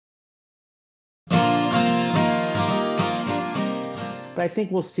But I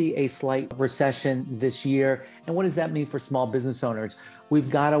think we'll see a slight recession this year. And what does that mean for small business owners? We've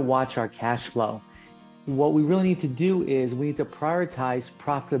got to watch our cash flow. What we really need to do is we need to prioritize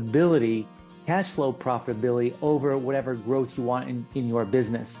profitability, cash flow profitability over whatever growth you want in your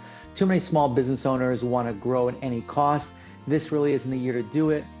business. Too many small business owners want to grow at any cost. This really isn't the year to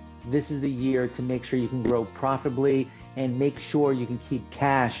do it. This is the year to make sure you can grow profitably and make sure you can keep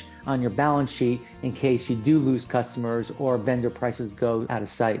cash on your balance sheet in case you do lose customers or vendor prices go out of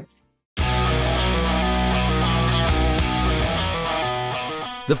sight.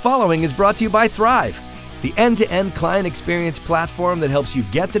 The following is brought to you by Thrive, the end-to-end client experience platform that helps you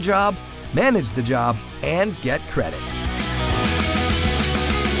get the job, manage the job, and get credit.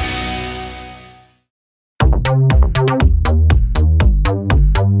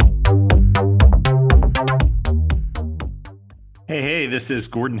 Hey, this is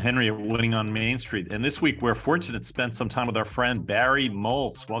Gordon Henry at Winning on Main Street. And this week, we're fortunate to spend some time with our friend, Barry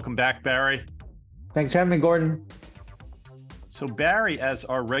Moltz. Welcome back, Barry. Thanks for having me, Gordon. So Barry, as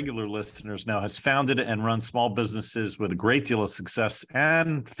our regular listeners know, has founded and run small businesses with a great deal of success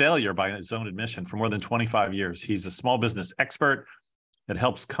and failure by his own admission for more than 25 years. He's a small business expert that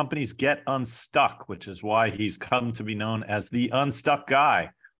helps companies get unstuck, which is why he's come to be known as the Unstuck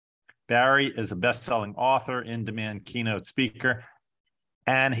Guy. Barry is a best-selling author, in-demand keynote speaker,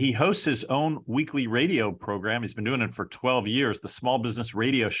 and he hosts his own weekly radio program. He's been doing it for 12 years, the Small Business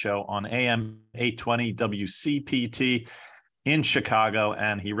Radio Show on AM 820 WCPT in Chicago,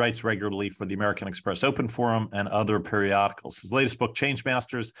 and he writes regularly for the American Express Open Forum and other periodicals. His latest book, Change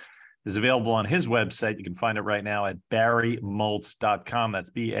Masters, is available on his website. You can find it right now at barrymoltz.com. That's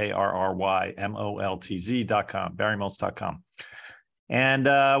BARRYMOLTZ.com, barrymoltz.com. And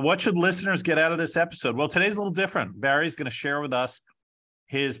what should listeners get out of this episode? Well, today's a little different. Barry's going to share with us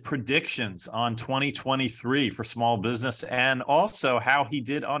his predictions on 2023 for small business and also how he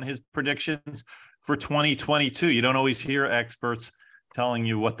did on his predictions for 2022. You don't always hear experts telling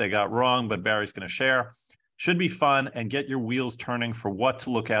you what they got wrong, but Barry's going to share. Should be fun and get your wheels turning for what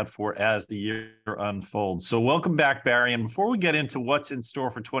to look out for as the year unfolds. So welcome back, Barry. And before we get into what's in store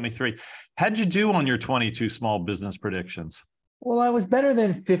for 23, how'd you do on your 22 small business predictions? Well, I was better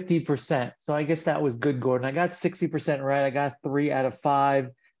than 50%. So I guess that was good, Gordon. I got 60% right. I got 3 out of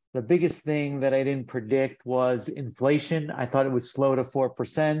 5. The biggest thing that I didn't predict was inflation. I thought it would slow to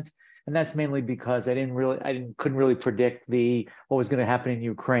 4%. And that's mainly because I couldn't really predict what was going to happen in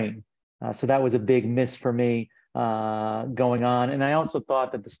Ukraine. So that was a big miss for me going on. And I also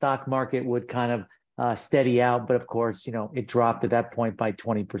thought that the stock market would kind of steady out. But of course, it dropped at that point by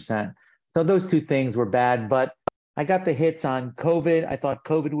 20%. So those two things were bad. But I got the hits on COVID. I thought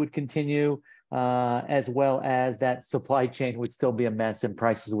COVID would continue, as well as that supply chain would still be a mess and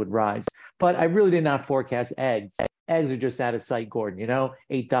prices would rise. But I really did not forecast eggs. Eggs are just out of sight, Gordon,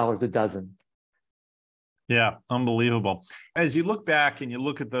 $8 a dozen. Yeah, unbelievable. As you look back and you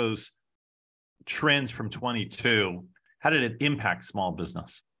look at those trends from 22, how did it impact small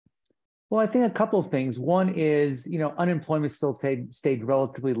business? Well, I think a couple of things. One is, unemployment still stayed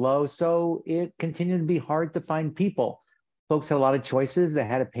relatively low, so it continued to be hard to find people. Folks had a lot of choices. They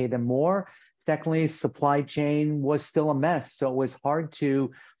had to pay them more. Secondly, supply chain was still a mess, so it was hard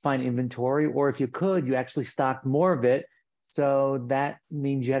to find inventory, or if you could, you actually stocked more of it. So that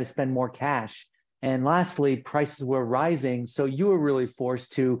means you had to spend more cash. And lastly, prices were rising, so you were really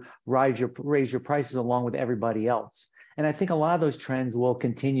forced to raise your prices along with everybody else. And I think a lot of those trends will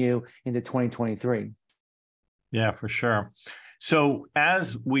continue into 2023. Yeah, for sure. So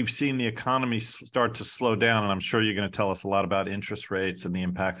as we've seen the economy start to slow down, and I'm sure you're going to tell us a lot about interest rates and the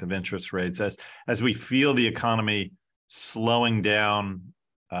impact of interest rates, as we feel the economy slowing down,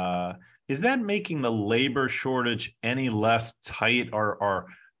 is that making the labor shortage any less tight? Are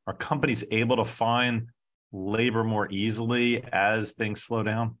companies able to find labor more easily as things slow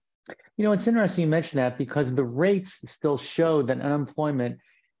down? It's interesting you mention that because the rates still show that unemployment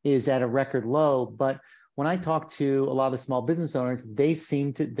is at a record low. But when I talk to a lot of small business owners, they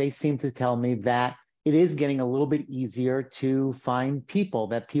seem to tell me that it is getting a little bit easier to find people,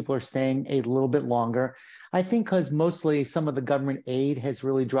 that people are staying a little bit longer. I think because mostly some of the government aid has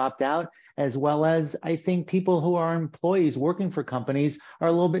really dropped out, as well as I think people who are employees working for companies are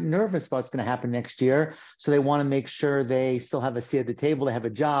a little bit nervous about what's going to happen next year. So they want to make sure they still have a seat at the table, they have a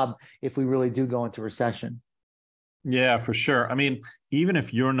job if we really do go into recession. Yeah, for sure. I mean, even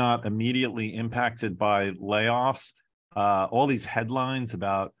if you're not immediately impacted by layoffs, all these headlines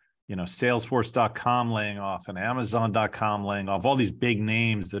about Salesforce.com laying off and Amazon.com laying off, all these big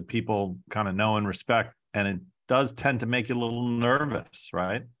names that people kind of know and respect. And it does tend to make you a little nervous,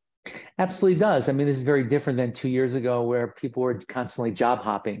 right? Absolutely does. I mean, this is very different than 2 years ago where people were constantly job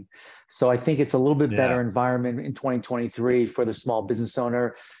hopping. So I think it's a little bit better Yeah. environment in 2023 for the small business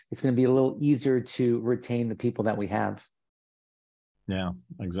owner. It's going to be a little easier to retain the people that we have. Yeah,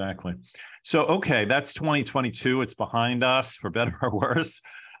 exactly. So, okay, that's 2022. It's behind us, for better or worse.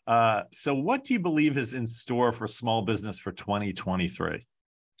 So what do you believe is in store for small business for 2023?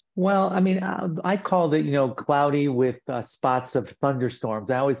 Well, I mean, I called it, cloudy with spots of thunderstorms.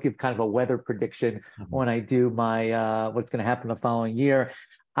 I always give kind of a weather prediction Mhm. when I do my what's going to happen the following year.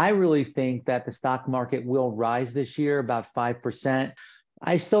 I really think that the stock market will rise this year about 5%.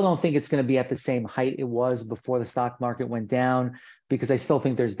 I still don't think it's going to be at the same height it was before the stock market went down because I still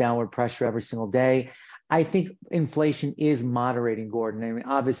think there's downward pressure every single day. I think inflation is moderating, Gordon. I mean,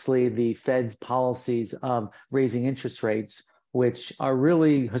 obviously, the Fed's policies of raising interest rates, which are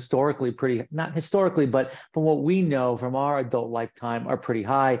really historically pretty, not historically, but from what we know from our adult lifetime, are pretty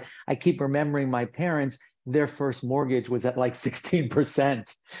high. I keep remembering my parents, their first mortgage was at like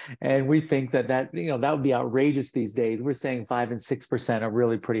 16%. And we think that would be outrageous these days. We're saying 5 and 6% are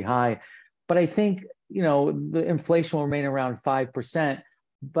really pretty high. But I think, the inflation will remain around 5%.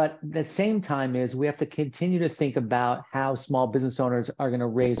 But the same time is we have to continue to think about how small business owners are going to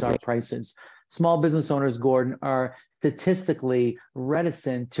raise our prices. Small business owners, Gordon, are statistically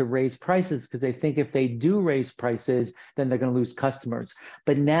reticent to raise prices because they think if they do raise prices, then they're going to lose customers.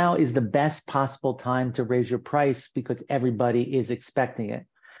 But now is the best possible time to raise your price because everybody is expecting it.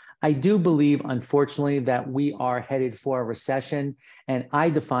 I do believe, unfortunately, that we are headed for a recession, and I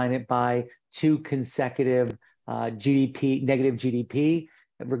define it by two consecutive GDP, negative GDP,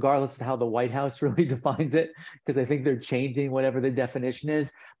 regardless of how the White House really defines it, because I think they're changing whatever the definition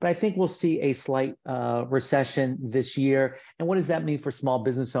is. But I think we'll see a slight recession this year. And what does that mean for small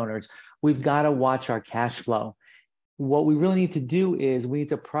business owners? We've got to watch our cash flow. What we really need to do is we need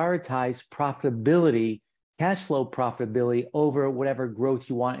to prioritize profitability, cash flow profitability over whatever growth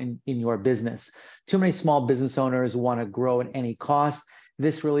you want in your business. Too many small business owners want to grow at any cost.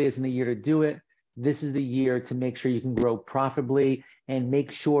 This really isn't the year to do it. This is the year to make sure you can grow profitably and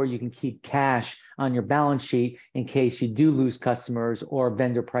make sure you can keep cash on your balance sheet in case you do lose customers or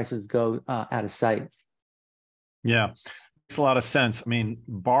vendor prices go out of sight. Yeah, makes a lot of sense. I mean,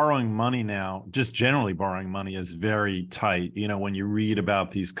 borrowing money now, just generally borrowing money is very tight. When you read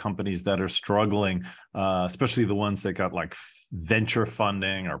about these companies that are struggling, especially the ones that got like venture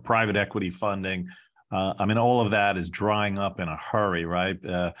funding or private equity funding, I mean, all of that is drying up in a hurry, right?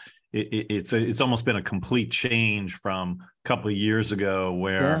 It's almost been a complete change from a couple of years ago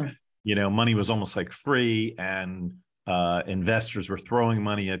where, money was almost like free and investors were throwing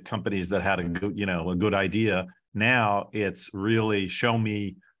money at companies that had a good idea. Now it's really show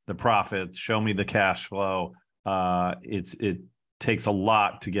me the profits, show me the cash flow. It takes a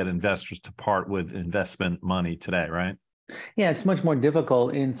lot to get investors to part with investment money today, right? Yeah, it's much more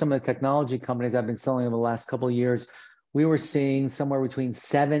difficult in some of the technology companies I've been selling over the last couple of years. We were seeing somewhere between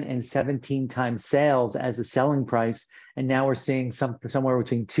 7 and 17 times sales as the selling price, and now we're seeing somewhere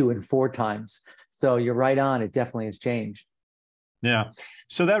between 2 and 4 times. So you're right on. It definitely has changed. Yeah.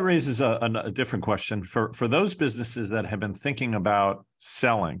 So that raises a different question for those businesses that have been thinking about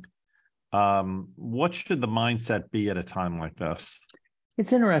selling. What should the mindset be at a time like this?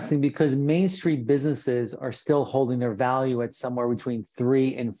 It's interesting because Main Street businesses are still holding their value at somewhere between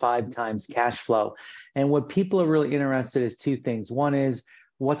 3 and 5 times cash flow. And what people are really interested in is two things. One is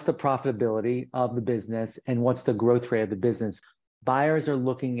what's the profitability of the business and what's the growth rate of the business. Buyers are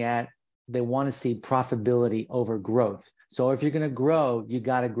looking at, they want to see profitability over growth. So if you're going to grow, you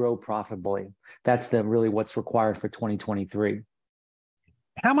got to grow profitably. That's really what's required for 2023.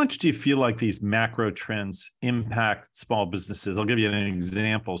 How much do you feel like these macro trends impact small businesses? I'll give you an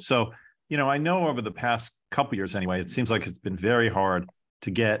example. So, I know over the past couple of years anyway, it seems like it's been very hard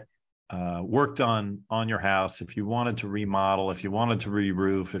to get work done on your house. If you wanted to remodel, if you wanted to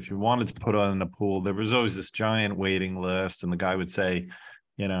re-roof, if you wanted to put on a pool, there was always this giant waiting list. And the guy would say,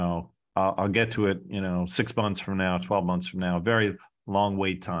 I'll get to it, 6 months from now, 12 months from now, very long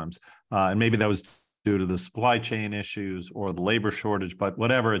wait times. And maybe that was due to the supply chain issues or the labor shortage, but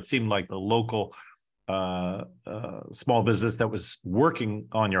whatever, it seemed like the local small business that was working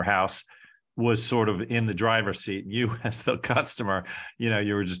on your house was sort of in the driver's seat. You as the customer,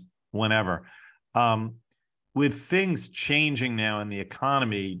 you were just whenever. With things changing now in the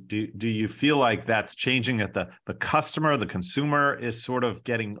economy, do you feel like that's changing at the customer, the consumer is sort of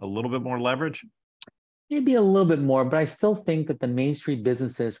getting a little bit more leverage? Maybe a little bit more, but I still think that the Main Street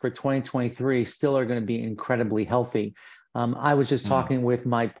businesses for 2023 still are going to be incredibly healthy. I was just talking with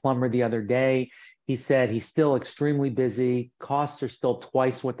my plumber the other day. He said he's still extremely busy. Costs are still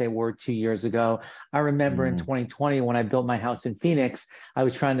twice what they were 2 years ago. I remember in 2020, when I built my house in Phoenix, I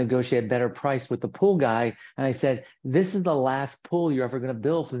was trying to negotiate a better price with the pool guy. And I said, this is the last pool you're ever going to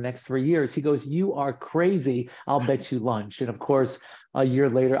build for the next 3 years. He goes, you are crazy. I'll bet you lunch. And of course, a year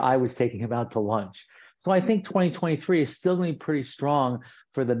later, I was taking him out to lunch. So I think 2023 is still going to be pretty strong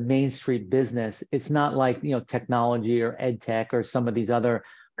for the Main Street business. It's not like, technology or ed tech or some of these other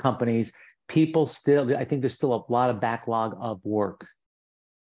companies. People still, I think there's still a lot of backlog of work.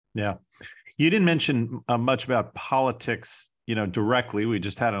 Yeah. You didn't mention much about politics, directly. We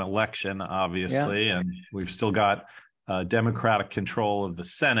just had an election, obviously, and we've still got Democratic control of the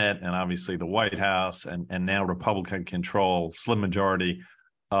Senate and obviously the White House, and now Republican control, slim majority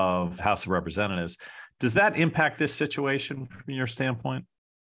of House of Representatives. Does that impact this situation from your standpoint?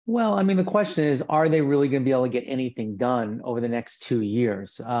 Well, I mean, the question is, are they really going to be able to get anything done over the next 2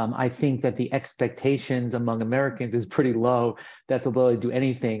 years? I think that the expectations among Americans is pretty low that they'll be able to do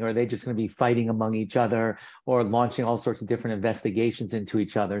anything, or are they just going to be fighting among each other or launching all sorts of different investigations into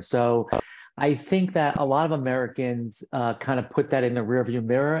each other? So I think that a lot of Americans kind of put that in the rearview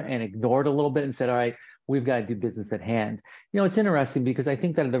mirror and ignored a little bit and said, all right, we've got to do business at hand. It's interesting because I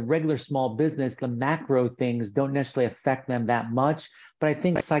think that the regular small business, the macro things don't necessarily affect them that much, but I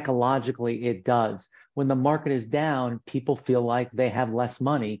think psychologically it does. When the market is down, people feel like they have less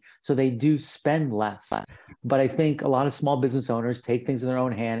money, so they do spend less. But I think a lot of small business owners take things in their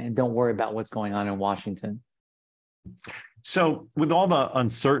own hand and don't worry about what's going on in Washington. So with all the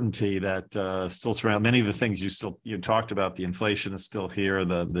uncertainty that still surrounds many of the things you talked about, the inflation is still here,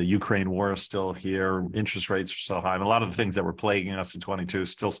 the Ukraine war is still here, interest rates are so high, and a lot of the things that were plaguing us in 22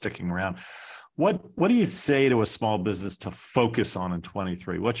 still sticking around. What do you say to a small business to focus on in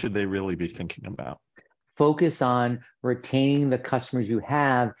 23? What should they really be thinking about? Focus on retaining the customers you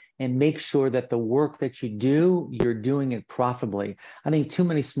have and make sure that the work that you do, you're doing it profitably. I think too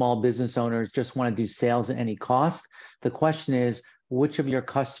many small business owners just want to do sales at any cost. The question is, which of your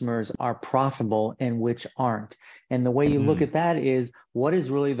customers are profitable and which aren't? And the way you look at that is, what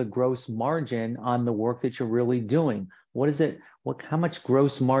is really the gross margin on the work that you're really doing? What is it? How much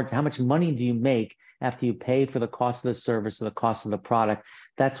gross margin, how much money do you make after you pay for the cost of the service or the cost of the product?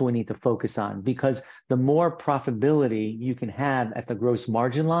 That's what we need to focus on, because the more profitability you can have at the gross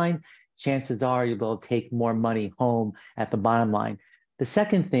margin line, chances are you'll be able to take more money home at the bottom line. The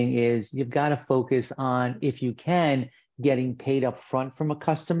second thing is you've got to focus on, if you can, getting paid up front from a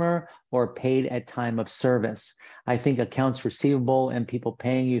customer or paid at time of service. I think accounts receivable and people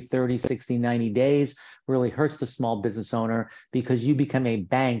paying you 30, 60, 90 days really hurts the small business owner, because you become a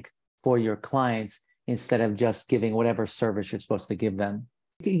bank for your clients instead of just giving whatever service you're supposed to give them.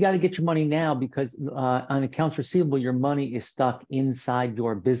 You got to get your money now, because on accounts receivable, your money is stuck inside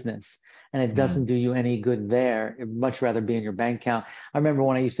your business and it doesn't do you any good there. I'd much rather be in your bank account. I remember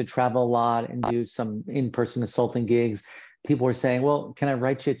when I used to travel a lot and do some in-person consulting gigs, people were saying, well, can I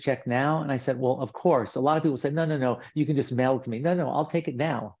write you a check now? And I said, well, of course. A lot of people said, no, you can just mail it to me. No, I'll take it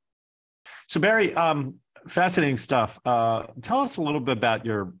now. So Barry, fascinating stuff. Tell us a little bit about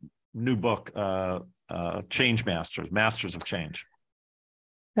your new book, Change Masters, Masters of Change.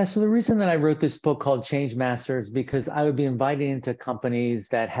 Yeah, so the reason that I wrote this book called Change Masters, because I would be invited into companies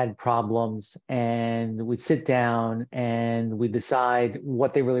that had problems, and we'd sit down and we'd decide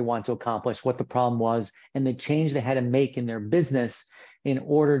what they really want to accomplish, what the problem was, and the change they had to make in their business in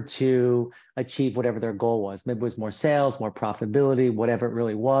order to achieve whatever their goal was. Maybe it was more sales, more profitability, whatever it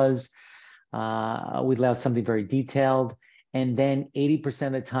really was. We'd lay out something very detailed. And then 80%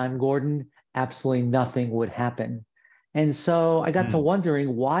 of the time, Gordon, absolutely nothing would happen. And so I got to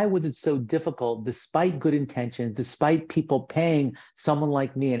wondering, why was it so difficult, despite good intentions, despite people paying someone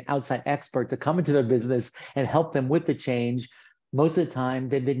like me, an outside expert, to come into their business and help them with the change? Most of the time,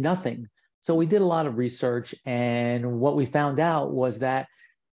 they did nothing. So we did a lot of research, and what we found out was that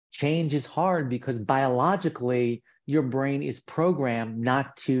change is hard because biologically, your brain is programmed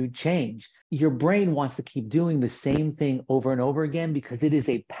not to change. Your brain wants to keep doing the same thing over and over again because it is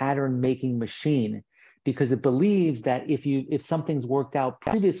a pattern-making machine. Because it believes that if something's worked out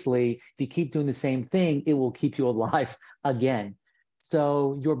previously, if you keep doing the same thing, it will keep you alive again.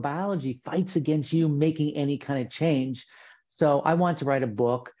 So your biology fights against you making any kind of change. So I wanted to write a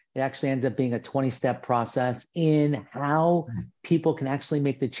book. It actually ended up being a 20-step process in how people can actually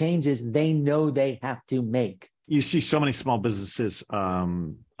make the changes they know they have to make. You see so many small businesses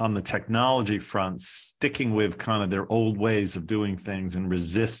on the technology front sticking with kind of their old ways of doing things and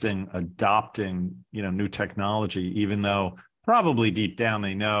resisting adopting, new technology, even though probably deep down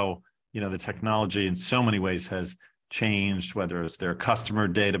they know, the technology in so many ways has changed, whether it's their customer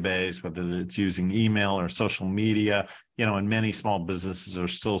database, whether it's using email or social media, and many small businesses are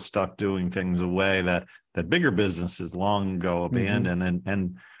still stuck doing things a way that bigger businesses long ago abandoned.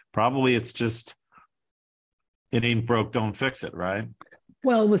 And probably it's just, it ain't broke, don't fix it, right?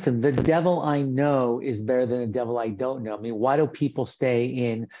 Well, listen, the devil I know is better than the devil I don't know. I mean, why do people stay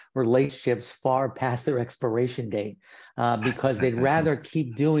in relationships far past their expiration date? Because they'd rather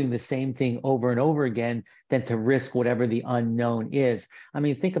keep doing the same thing over and over again than to risk whatever the unknown is. I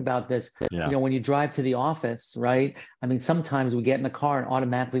mean, think about this. Yeah. When you drive to the office, right? I mean, sometimes we get in the car and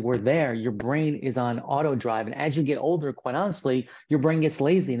automatically we're there. Your brain is on auto drive. And as you get older, quite honestly, your brain gets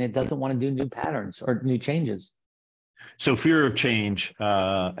lazy and it doesn't want to do new patterns or new changes. So fear of change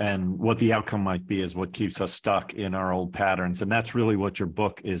and what the outcome might be is what keeps us stuck in our old patterns. And that's really what your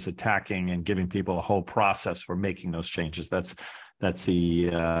book is attacking, and giving people a whole process for making those changes. That's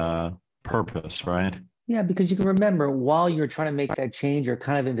the purpose, right? Yeah, because you can remember, while you're trying to make that change, you're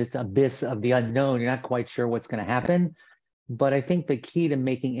kind of in this abyss of the unknown. You're not quite sure what's going to happen. But I think the key to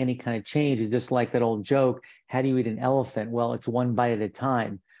making any kind of change is just like that old joke, how do you eat an elephant? Well, it's one bite at a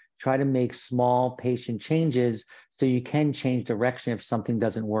time. Try to make small, patient changes so you can change direction if something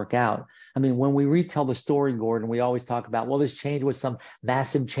doesn't work out. I mean, when we retell the story, Gordon, we always talk about, well, this change was some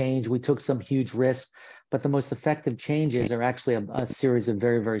massive change. We took some huge risks, but the most effective changes are actually a series of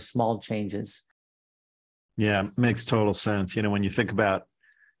very, very small changes. Yeah, makes total sense. When you think about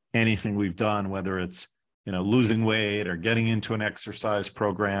anything we've done, whether it's, losing weight or getting into an exercise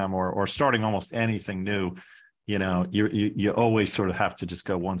program or starting almost anything new, you always sort of have to just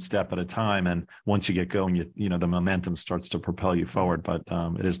go one step at a time. And once you get going, the momentum starts to propel you forward, but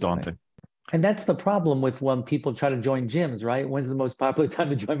it is daunting. And that's the problem with when people try to join gyms, right? When's the most popular time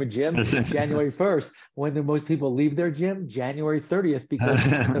to join a gym? January 1st. When do most people leave their gym? January 30th, because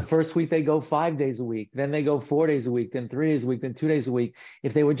the first week they go 5 days a week, then they go 4 days a week, then 3 days a week, then 2 days a week.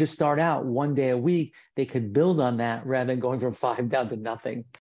 If they would just start out 1 day a week, they could build on that rather than going from 5 down to nothing.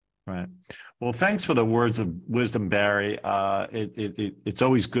 Right. Well, thanks for the words of wisdom, Barry. It's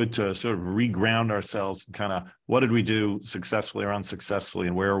always good to sort of reground ourselves and kind of, what did we do successfully or unsuccessfully,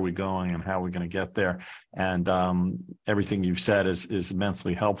 and where are we going and how are we going to get there? And everything you've said is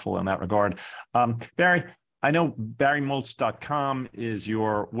immensely helpful in that regard. Barry, I know barrymoltz.com is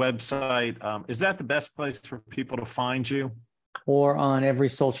your website. Is that the best place for people to find you? Or on every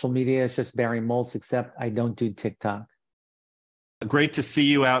social media, it's just Barry Moltz, except I don't do TikTok. Great to see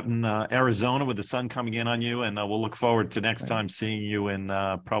you out in Arizona with the sun coming in on you, and we'll look forward to next time seeing you in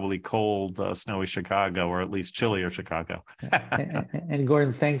probably cold, snowy Chicago, or at least chillier Chicago. and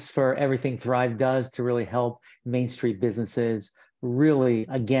Gordon, thanks for everything Thrive does to really help Main Street businesses really,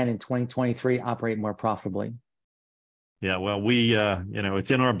 again, in 2023, operate more profitably. Yeah, well, we,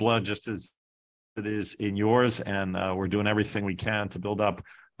 it's in our blood just as it is in yours, and we're doing everything we can to build up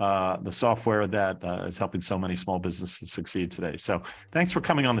the software that is helping so many small businesses succeed today. So thanks for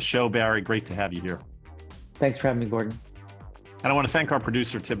coming on the show, Barry. Great to have you here. Thanks for having me, Gordon. And I want to thank our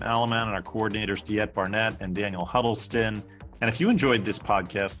producer, Tim Alleman, and our coordinators, DeEtte Barnett and Daniel Huddleston. And if you enjoyed this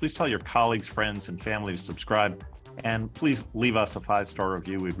podcast, please tell your colleagues, friends, and family to subscribe. And please leave us a 5-star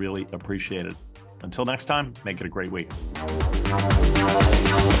review. We'd really appreciate it. Until next time, make it a great week.